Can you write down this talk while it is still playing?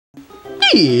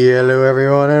Hello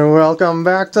everyone and welcome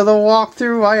back to the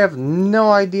walkthrough. I have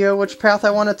no idea which path I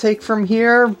want to take from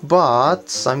here,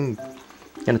 but I'm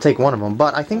going to take one of them.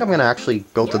 But I think I'm going to actually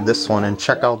go to this one and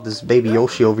check out this baby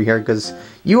Yoshi over here, because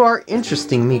you are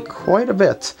interesting me quite a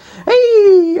bit.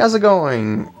 Hey, how's it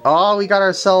going? Oh, we got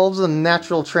ourselves a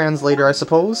natural translator, I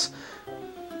suppose.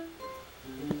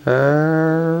 Yes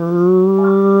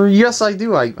I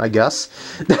do, I guess.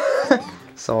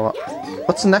 So,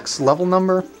 what's the next level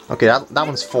number? Okay, that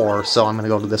one's 4, so I'm gonna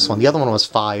go to this one. The other one was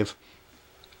 5.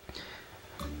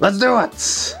 Let's do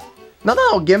it!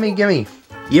 No, gimme!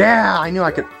 Yeah, I knew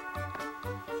I could...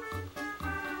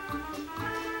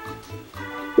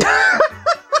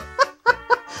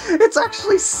 It's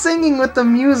actually singing with the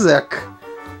music!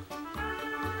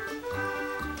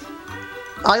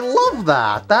 I love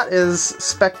that! That is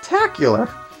spectacular!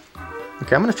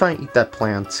 Okay, I'm gonna try and eat that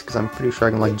plant, because I'm pretty sure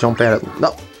I can, like, jump at it.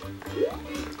 No!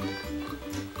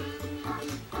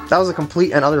 That was a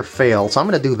complete and utter fail, so I'm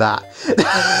gonna do that.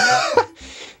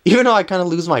 Even though I kind of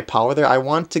lose my power there, I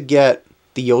want to get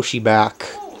the Yoshi back.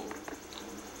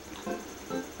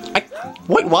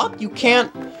 Wait, what? You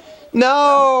can't...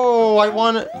 No! I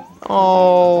want it...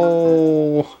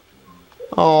 Oh,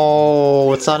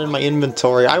 it's not in my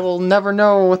inventory. I will never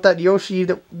know what that Yoshi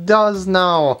does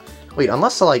now. Wait,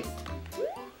 unless I, like...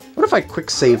 What if I quick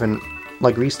save and,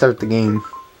 like, restart the game?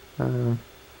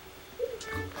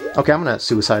 Okay, I'm gonna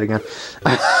suicide again.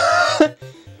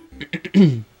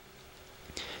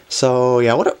 So,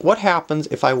 yeah, what happens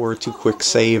if I were to quick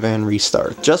save and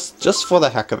restart? Just for the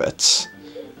heck of it.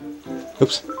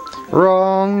 Oops.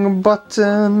 Wrong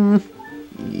button.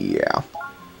 Yeah.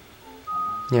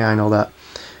 Yeah, I know that.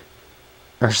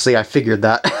 Actually, I figured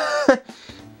that.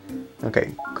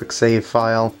 Okay, quick save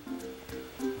file.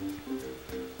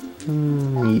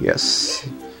 Yes.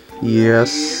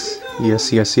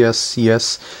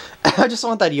 I just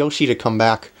want that Yoshi to come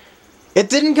back. It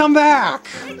didn't come back!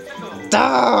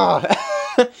 Duh!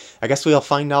 I guess we'll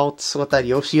find out what that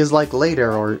Yoshi is like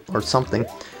later, or something.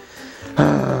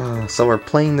 So we're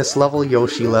playing this level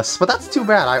Yoshi-less. But that's too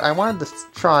bad. I wanted to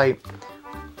try...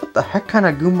 What the heck kind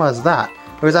of Goomba is that?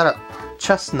 Or is that a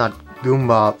chestnut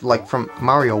Goomba, like from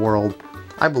Mario World?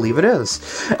 I believe it is.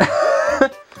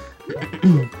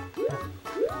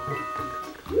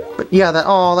 But yeah, that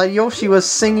Yoshi was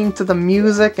singing to the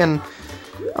music, and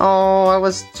oh, I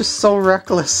was just so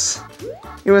reckless.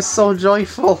 It was so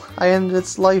joyful. I ended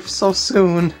its life so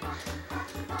soon.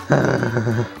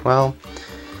 Well,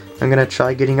 I'm gonna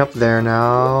try getting up there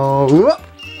now.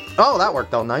 Oh, that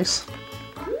worked out nice.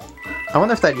 I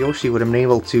wonder if that Yoshi would have been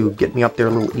able to get me up there a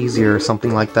little easier or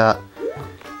something like that.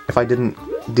 If I didn't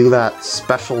do that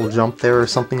special jump there or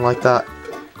something like that.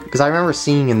 Because I remember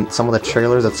seeing in some of the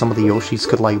trailers that some of the Yoshis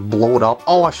could, like, blow it up.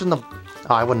 Oh, I shouldn't have...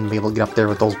 Oh, I wouldn't be able to get up there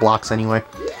with those blocks anyway.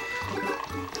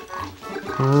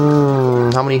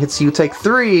 How many hits do you take?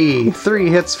 3! 3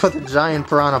 hits for the giant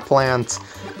piranha plant.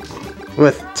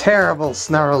 With terrible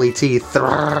snarly teeth.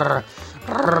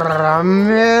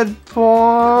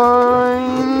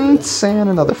 Midpoint! And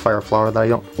another fire flower that I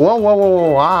don't...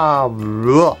 Whoa! Ah,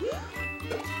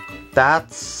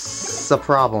 that's a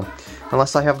problem.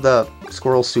 Unless I have the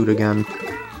squirrel suit again.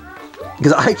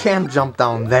 Because I can't jump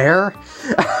down there.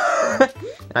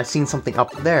 I've seen something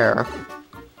up there.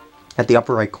 At the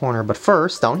upper right corner. But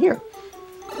first, down here.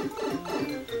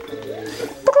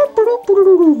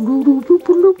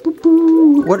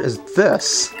 What is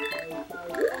this?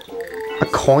 A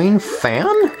coin fan?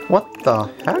 What the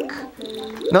heck?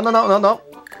 No.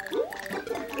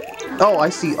 Oh, I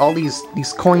see. All these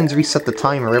coins reset the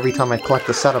timer every time I collect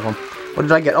a set of them. What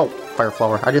did I get? Oh, fire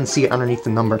flower. I didn't see it underneath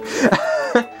the number.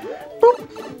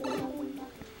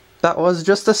 That was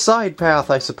just a side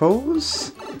path, I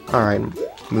suppose. Alright,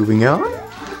 moving on.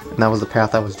 And that was the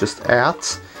path I was just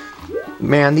at.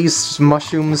 Man, these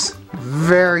mushrooms,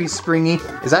 very springy.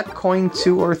 Is that coin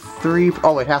 2 or 3?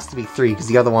 Oh, it has to be 3, because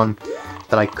the other one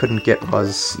that I couldn't get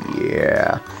was...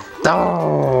 Yeah.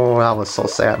 Oh, that was so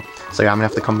sad. So yeah, I'm going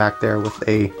to have to come back there with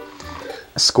a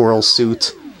squirrel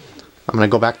suit. I'm gonna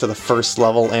go back to the first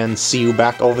level and see you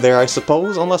back over there, I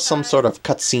suppose, unless some sort of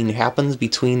cutscene happens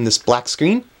between this black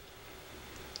screen.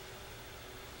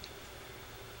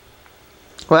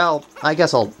 Well, I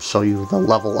guess I'll show you the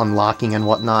level unlocking and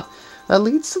whatnot. That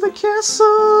leads to the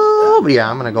castle! But yeah,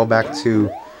 I'm gonna go back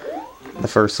to the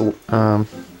first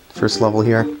level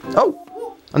here.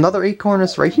 Oh! Another acorn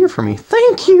is right here for me.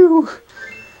 Thank you!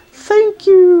 Thank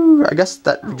you! I guess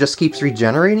that just keeps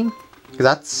regenerating? Because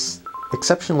that's...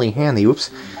 exceptionally handy.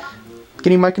 Oops.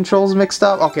 Getting my controls mixed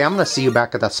up? Okay, I'm gonna see you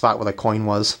back at that spot where the coin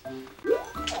was.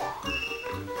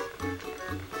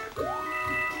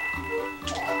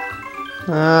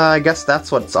 I guess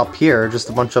that's what's up here, just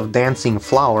a bunch of dancing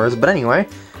flowers. But anyway,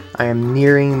 I am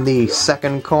nearing the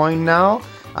second coin now.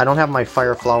 I don't have my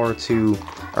fire flower to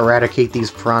eradicate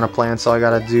these piranha plants, so I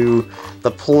gotta do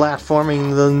the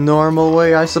platforming the normal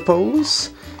way, I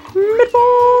suppose.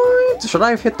 Midpoint! Should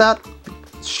I have hit that?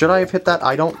 Should I have hit that?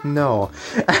 I don't know.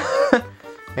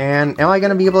 And am I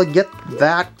gonna be able to get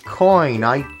that coin?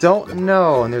 I don't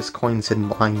know. And there's coins hidden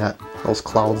behind those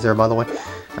clouds there, by the way.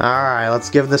 Alright, let's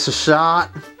give this a shot.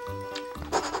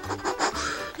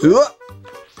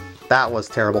 That was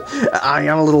terrible. I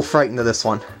am a little frightened of this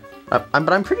one. But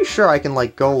I'm pretty sure I can,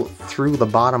 like, go through the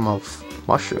bottom of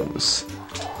mushrooms.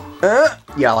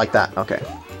 Yeah, like that. Okay.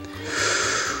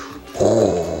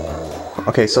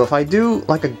 Okay, so if I do,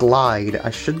 like, a glide, I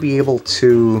should be able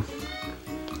to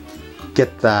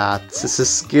get that. This is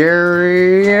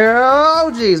scary.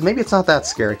 Oh, jeez. Maybe it's not that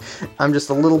scary. I'm just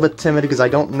a little bit timid because I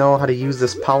don't know how to use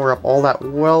this power-up all that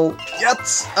well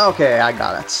yet. Okay, I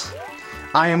got it.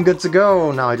 I am good to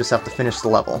go. Now I just have to finish the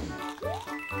level.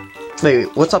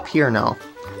 Wait, what's up here now?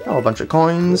 Oh, a bunch of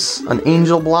coins, an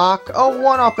angel block. Oh,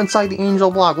 one up inside the angel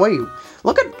block. Wait,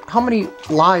 look at how many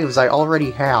lives I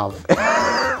already have.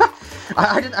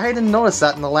 I didn't notice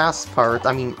that in the last part.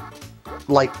 I mean,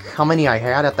 like, how many I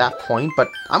had at that point, but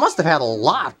I must have had a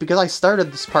lot, because I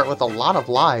started this part with a lot of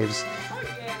lives.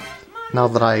 Now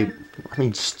that I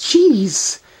mean,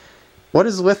 jeez! What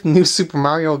is with new Super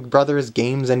Mario Brothers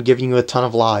games and giving you a ton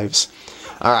of lives?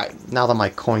 Alright, now that my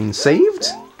coin's saved,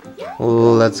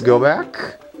 let's go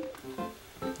back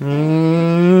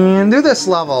and do this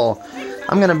level.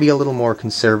 I'm gonna be a little more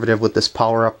conservative with this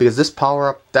power-up, because this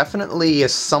power-up definitely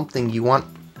is something you want.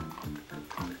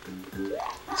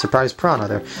 Surprise piranha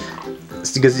there.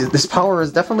 It's because this power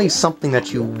is definitely something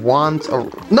that you want.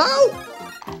 No!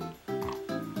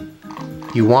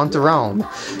 You want around,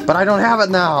 but I don't have it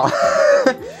now.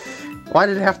 Why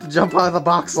did it have to jump out of the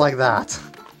box like that?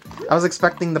 I was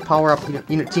expecting the power up,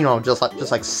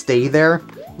 just like stay there,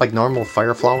 like normal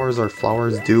fire flowers or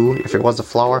flowers do if it was a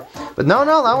flower. But no,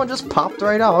 that one just popped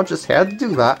right out. Just had to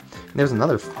do that. And there's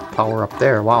another power up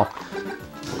there. Wow.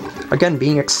 Again,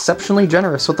 being exceptionally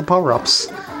generous with the power ups.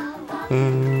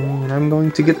 And I'm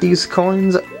going to get these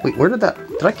coins. Wait, where did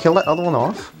I kill that other one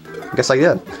off? I guess I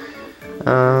did.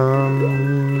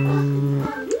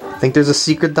 I think there's a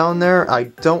secret down there. I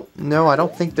don't know. I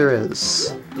don't think there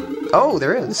is. Oh,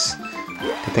 there is.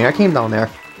 Good thing I came down there.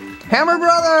 Hammer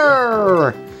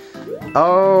Brother!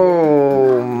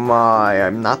 Oh my,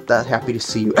 I'm not that happy to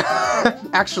see you.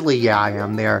 Actually, yeah, I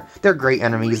am. They're great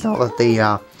enemies now that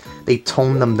they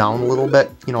toned them down a little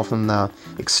bit, you know, from the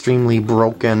extremely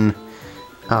broken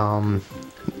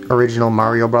original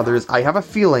Mario Brothers. I have a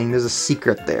feeling there's a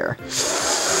secret there.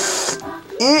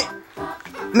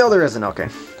 No, there isn't. Okay.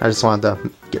 I just wanted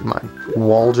to get my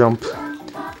wall jump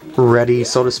ready,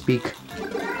 so to speak.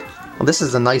 Well, this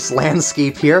is a nice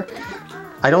landscape here.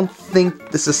 I don't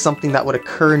think this is something that would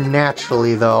occur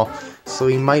naturally, though. So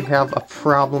we might have a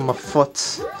problem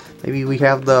afoot. Maybe we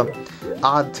have the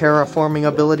odd terraforming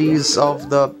abilities of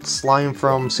the slime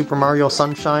from Super Mario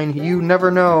Sunshine. You never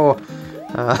know.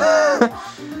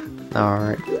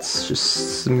 Alright, let's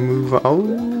just move on. Oh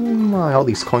my, all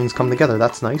these coins come together.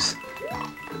 That's nice.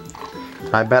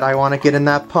 I bet I want to get in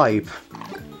that pipe.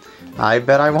 I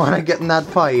bet I want to get in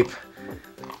that pipe.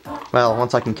 Well,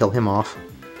 once I can kill him off.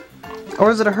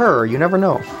 Or is it a her? You never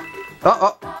know.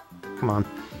 Oh! Come on.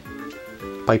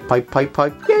 Pipe, pipe, pipe,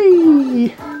 pipe.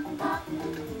 Yay!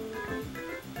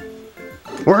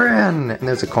 We're in! And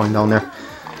there's a coin down there.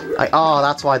 Oh,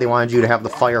 that's why they wanted you to have the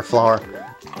fire flower.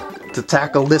 To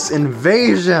tackle this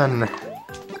invasion!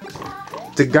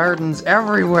 To gardens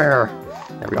everywhere!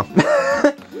 There we go.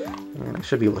 And I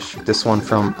should be able to shoot this one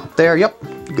from up there. Yep,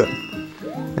 good.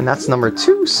 And that's number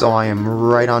 2, so I am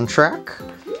right on track.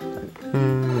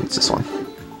 It's this one.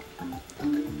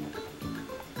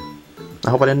 I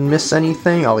hope I didn't miss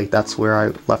anything. Oh wait, that's where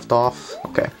I left off.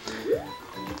 Okay.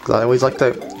 Because I always like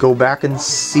to go back and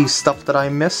see stuff that I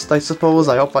missed, I suppose.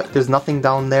 I hope there's nothing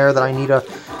down there that I need a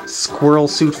squirrel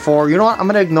suit for. You know what? I'm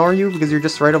going to ignore you because you're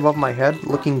just right above my head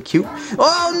looking cute.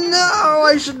 Oh no!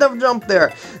 I shouldn't have jumped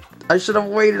there. I should have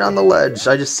waited on the ledge.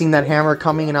 I just seen that hammer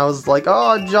coming and I was like,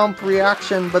 oh, jump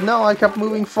reaction. But no, I kept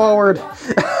moving forward.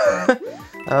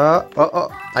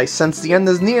 I sense the end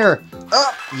is near.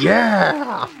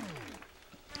 Yeah!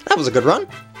 That was a good run.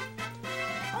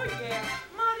 Oh yeah,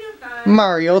 Mario time.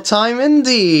 Mario time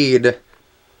indeed.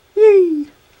 Yay!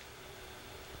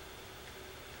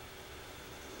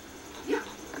 Yeah.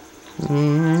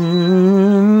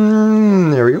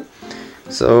 There we go.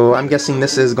 So I'm guessing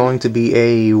this is going to be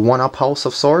a one-up house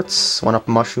of sorts. One-up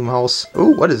mushroom house.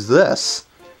 Ooh, what is this?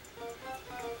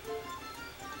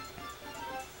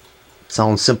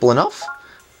 Sounds simple enough.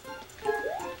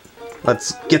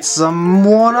 Let's get some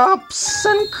one-ups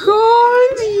and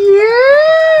coins! Yeah!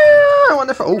 I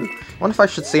wonder if I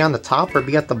should stay on the top or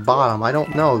be at the bottom. I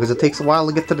don't know, because it takes a while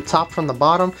to get to the top from the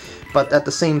bottom, but at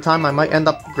the same time I might end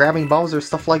up grabbing Bowser,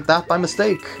 stuff like that, by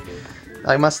mistake.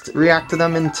 I must react to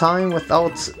them in time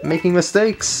without making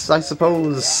mistakes, I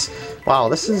suppose. Wow,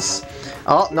 this is...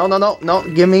 Oh, no,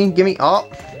 gimme, oh,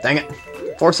 dang it.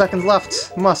 4 seconds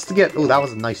left, must get... Ooh, that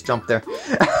was a nice jump there.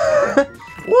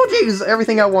 Oh, jeez,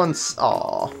 everything at once.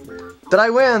 Aw. Did I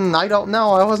win? I don't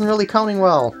know, I wasn't really counting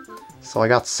well. So I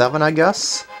got 7, I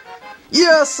guess?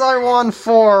 Yes, I won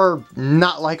 4!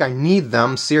 Not like I need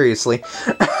them, seriously.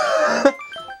 There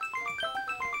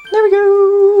we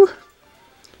go!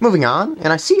 Moving on,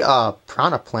 and I see a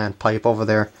Piranha Plant pipe over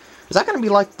there. Is that going to be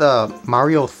like the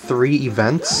Mario 3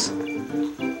 events?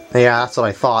 Yeah, that's what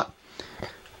I thought.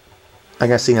 I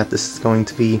guess seeing that this is going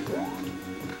to be...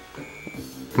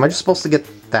 Am I just supposed to get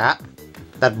that?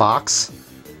 That box?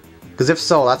 Because if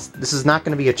so, this is not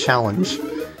going to be a challenge.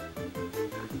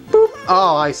 Boop.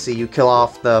 Oh, I see. You kill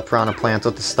off the Piranha Plant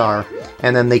with the star.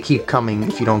 And then they keep coming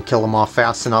if you don't kill them off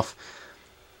fast enough.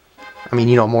 I mean,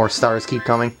 you know, more stars keep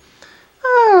coming.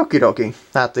 Okie dokie.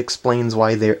 That explains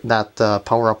why that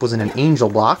power-up was in an angel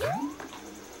block.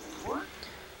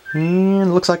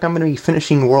 And looks like I'm going to be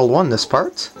finishing World 1 this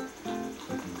part.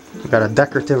 We've got a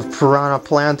decorative Piranha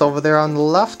Plant over there on the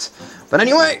left. But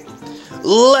anyway,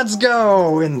 let's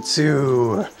go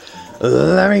into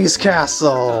Lemmy's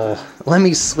Castle.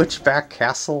 Lemmy's Switchback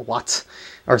Castle? What?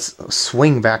 Or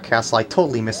Swingback Castle. I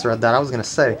totally misread that. I was going to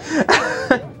say.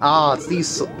 Ah, it's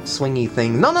these swingy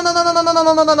things. No.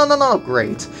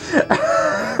 Great.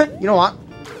 You know what?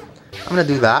 I'm going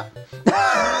to do that.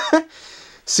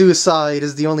 Suicide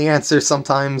is the only answer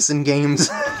sometimes in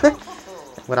games.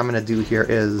 What I'm going to do here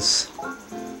is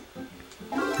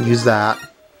use that,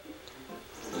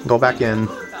 go back in,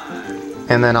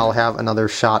 and then I'll have another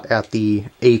shot at the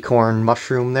Acorn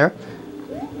mushroom there.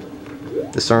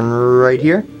 This one right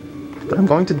here. But I'm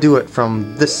going to do it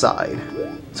from this side,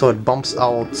 so it bumps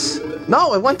out...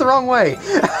 No, it went the wrong way!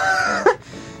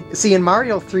 See, in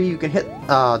Mario 3 you can hit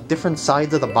different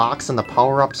sides of the box and the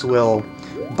power-ups will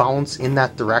bounce in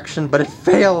that direction, but it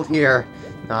failed here.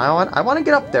 Now, I want to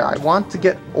get up there. I want to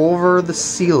get over the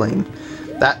ceiling.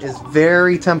 That is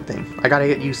very tempting. I gotta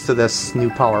get used to this new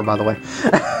power, by the way.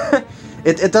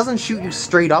 It doesn't shoot you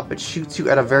straight up, it shoots you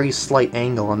at a very slight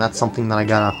angle, and that's something that I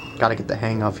gotta get the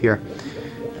hang of here.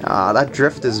 That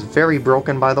drift is very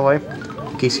broken, by the way.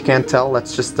 In case you can't tell,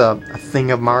 that's just a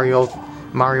thing of Mario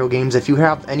games. If you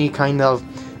have any kind of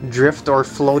drift or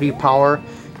floaty power,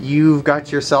 you've got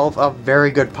yourself a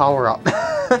very good power-up.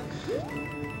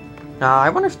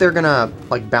 I wonder if they're gonna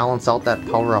like balance out that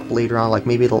power-up later on, like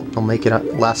maybe they'll make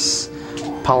it less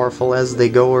powerful as they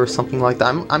go or something like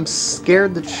that. I'm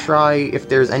scared to try if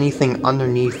there's anything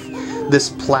underneath this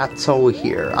plateau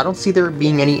here. I don't see there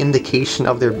being any indication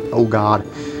of there, oh god,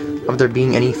 of there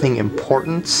being anything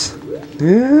important.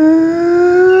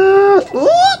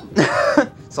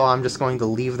 So I'm just going to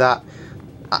leave that.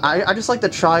 I just like to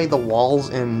try the walls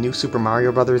in New Super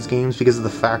Mario Brothers games because of the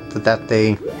fact that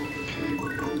they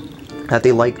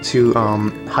like to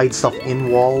hide stuff in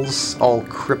walls, all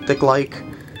cryptic-like.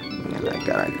 And I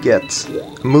gotta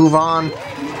move on.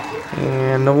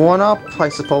 And the one up, I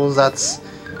suppose that's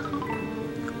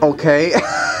okay.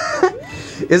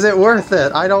 Is it worth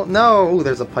it? I don't know. Ooh,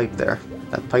 there's a pipe there.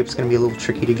 That pipe's gonna be a little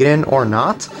tricky to get in, or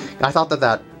not. I thought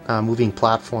that moving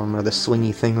platform or the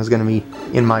swingy thing was gonna be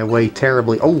in my way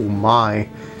terribly. Oh my.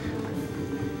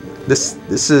 This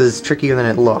is trickier than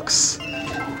it looks.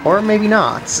 Or maybe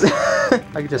not.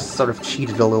 I just sort of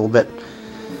cheated a little bit.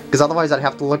 Because otherwise I'd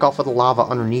have to look out for the lava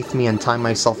underneath me and time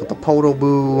myself with the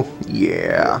Potoboo.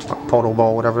 Yeah,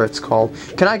 Potobo, whatever it's called.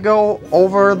 Can I go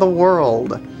over the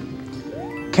world?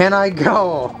 Can I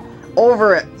go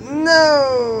over it?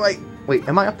 No! Wait,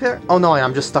 am I up here? Oh no,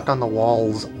 I'm just stuck on the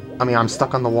walls. I mean, I'm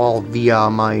stuck on the wall via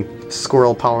my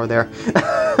squirrel power there.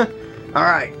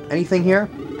 Alright, anything here?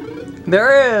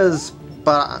 There is!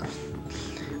 But...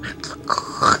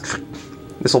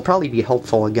 this will probably be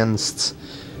helpful against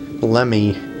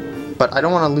Lemmy. But I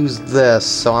don't want to lose this,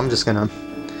 so I'm just gonna...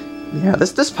 yeah,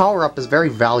 this power-up is very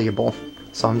valuable.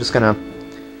 So I'm just gonna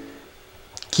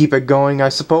keep it going, I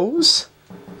suppose.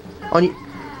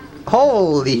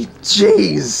 Holy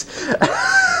jeez!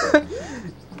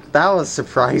 That was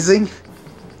surprising.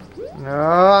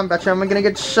 Oh, I bet you I'm gonna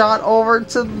get shot over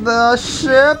to the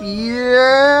ship.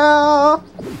 Yeah!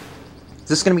 Is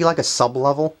this gonna be like a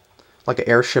sub-level? Like an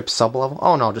airship sub-level?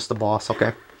 Oh no, just the boss,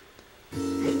 okay.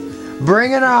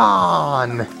 Bring it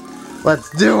on! Let's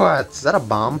do it! Is that a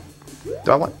bomb?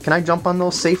 Can I jump on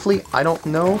those safely? I don't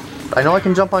know. I know I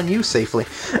can jump on you safely.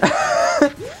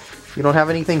 You don't have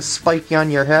anything spiky on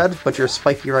your head, but you're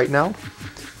spiky right now.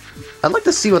 I'd like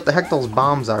to see what the heck those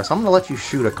bombs are, so I'm gonna let you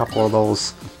shoot a couple of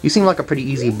those. You seem like a pretty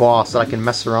easy boss that I can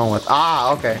mess around with.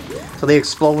 Ah, okay. So they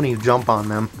explode when you jump on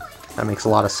them. That makes a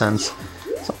lot of sense.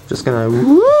 So I'm just gonna...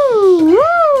 Woo! Woo!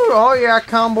 Oh yeah,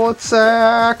 combo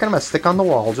attack! And I'm gonna stick on the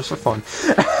wall just for fun.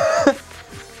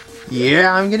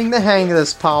 Yeah, I'm getting the hang of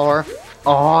this power.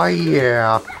 Oh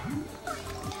yeah.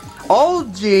 Oh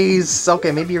jeez.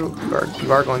 Okay, maybe you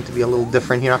are going to be a little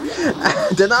different here.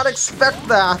 Did not expect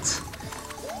that.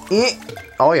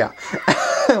 Oh yeah.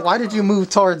 Why did you move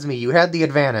towards me? You had the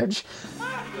advantage.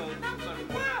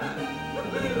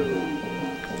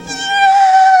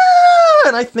 Yeah!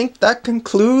 And I think that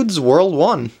concludes World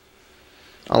 1.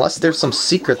 Unless there's some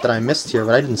secret that I missed here,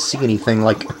 but I didn't see anything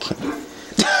like...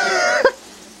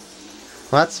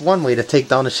 Well, that's one way to take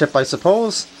down a ship, I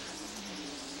suppose.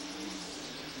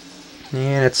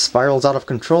 And it spirals out of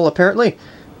control, apparently.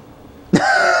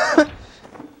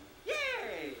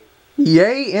 Yay!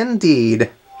 Yay, indeed.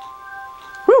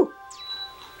 Woo!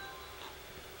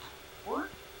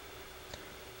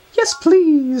 Yes,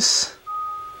 please.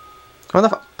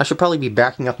 I should probably be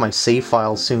backing up my save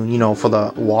file soon, you know, for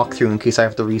the walkthrough in case I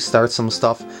have to restart some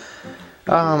stuff.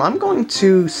 I'm going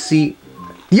to see...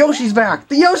 Yoshi's back!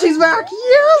 The Yoshi's back!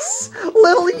 Yes!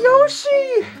 Little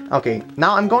Yoshi! Okay,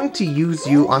 now I'm going to use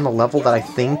you on the level that I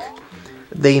think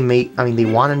they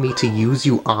wanted me to use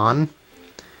you on.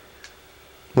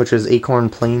 Which is Acorn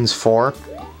Plains 4.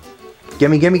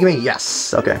 Gimme, gimme, gimme!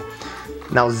 Yes! Okay.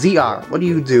 Now ZR, what do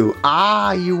you do?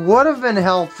 Ah, you would have been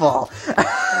helpful!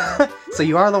 So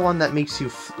you are the one that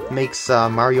makes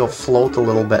Mario float a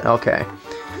little bit. Okay.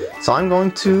 So I'm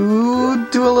going to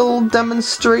do a little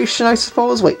demonstration, I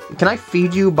suppose. Wait, can I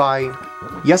feed you by...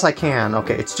 Yes, I can.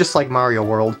 Okay, it's just like Mario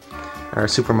World. Or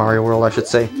Super Mario World, I should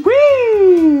say.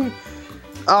 Whee!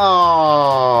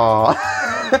 Oh!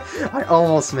 I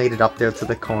almost made it up there to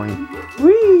the coin.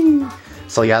 Whee!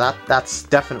 So yeah, that's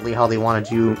definitely how they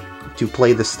wanted you to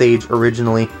play the stage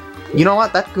originally. You know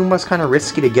what? That Goomba's kind of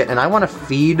risky to get, and I want to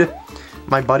feed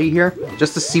my buddy here,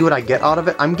 just to see what I get out of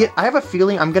it. I have a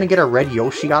feeling I'm gonna get a red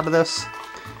Yoshi out of this.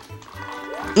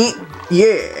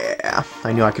 Yeah!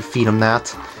 I knew I could feed him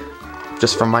that.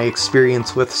 Just from my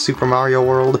experience with Super Mario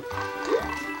World.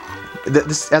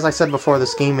 As I said before,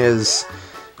 this game is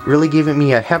really giving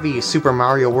me a heavy Super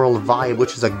Mario World vibe,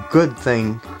 which is a good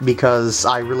thing, because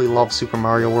I really love Super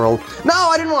Mario World. No,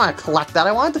 I didn't want to collect that.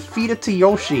 I wanted to feed it to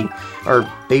Yoshi.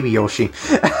 Or Baby Yoshi.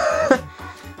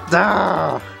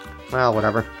 Duh. Well,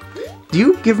 whatever. Do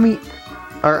you give me...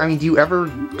 Or, I mean, do you ever,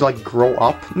 like, grow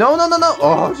up? No, no, no, no!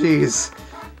 Oh, jeez.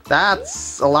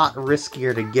 That's a lot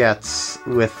riskier to get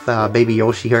with Baby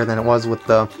Yoshi here than it was with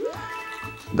the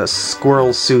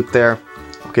squirrel suit there.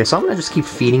 Okay, so I'm gonna just keep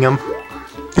feeding him.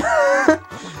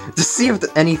 Just see if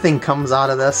anything comes out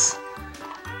of this.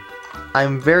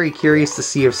 I'm very curious to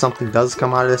see if something does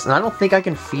come out of this, and I don't think I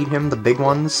can feed him the big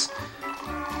ones.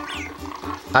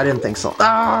 I didn't think so.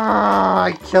 Ah!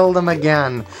 I killed him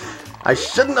again. I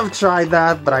shouldn't have tried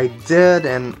that, but I did,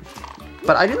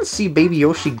 but I didn't see Baby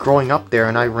Yoshi growing up there,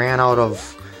 and I ran out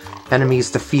of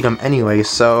enemies to feed him anyway,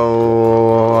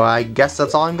 so I guess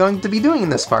that's all I'm going to be doing in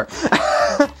this part.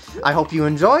 I hope you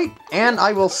enjoyed, and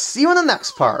I will see you in the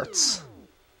next parts.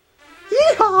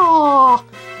 Yeehaw!